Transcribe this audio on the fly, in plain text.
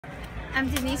I'm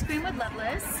Denise Greenwood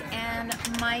Loveless, and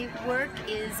my work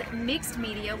is mixed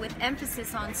media with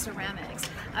emphasis on ceramics.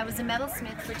 I was a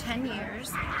metalsmith for 10 years,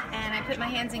 and I put my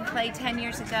hands in clay 10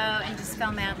 years ago and just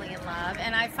fell madly in love.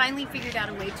 And I finally figured out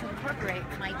a way to incorporate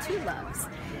my two loves.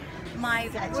 My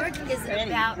work is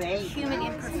about human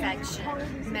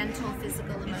imperfection, mental,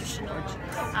 physical, emotional.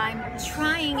 I'm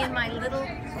trying in my little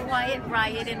quiet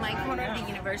riot in my corner of the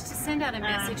universe to send out a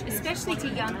message, especially to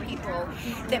young people,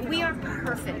 that we are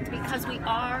perfect because we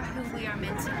are who we are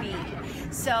meant to be.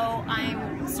 So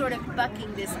I'm sort of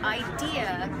bucking this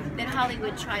idea that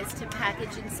Hollywood tries to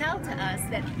package and sell to us,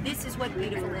 that this is what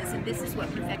beautiful is and this is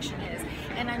what perfection is.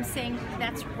 And I'm saying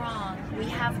that's wrong. We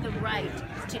have the right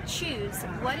to choose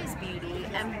what is beauty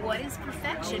and what is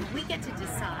perfection. We get to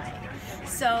decide.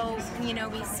 So, you know,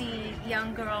 we see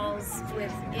young girls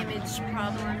with image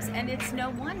problems, and it's no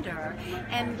wonder.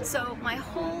 And so my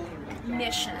whole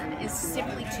mission is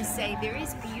simply to say there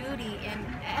is beauty in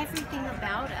everything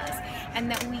about us, and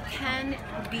that we can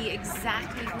be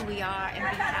exactly who we are and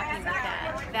be happy with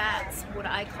that. That's what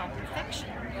I call perfection.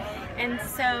 And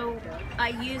so I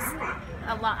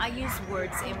use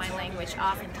words in my language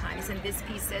oftentimes, and this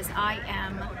piece says, I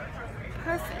am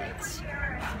perfect.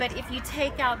 But if you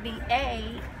take out the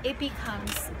A, it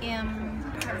becomes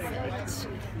imperfect.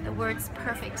 The word's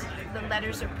perfect. The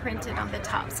letters are printed on the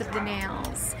tops of the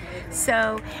nails.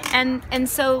 So, and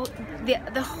so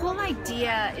the whole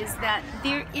idea is that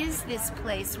there is this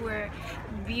place where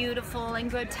beautiful and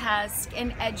grotesque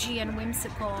and edgy and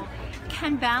whimsical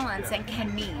can balance and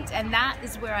can meet. And that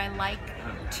is where I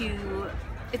like to.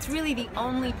 It's really the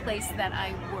only place that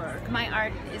I work. My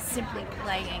art is simply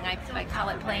playing. I call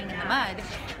it playing in the mud.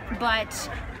 But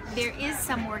there is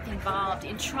some work involved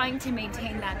in trying to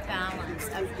maintain that balance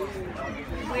of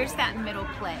where's that middle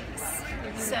place.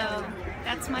 So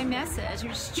that's my message.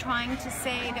 We're just trying to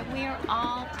say that we are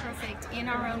all perfect in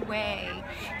our own way,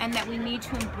 and that we need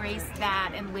to embrace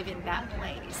that and live in that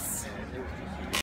place.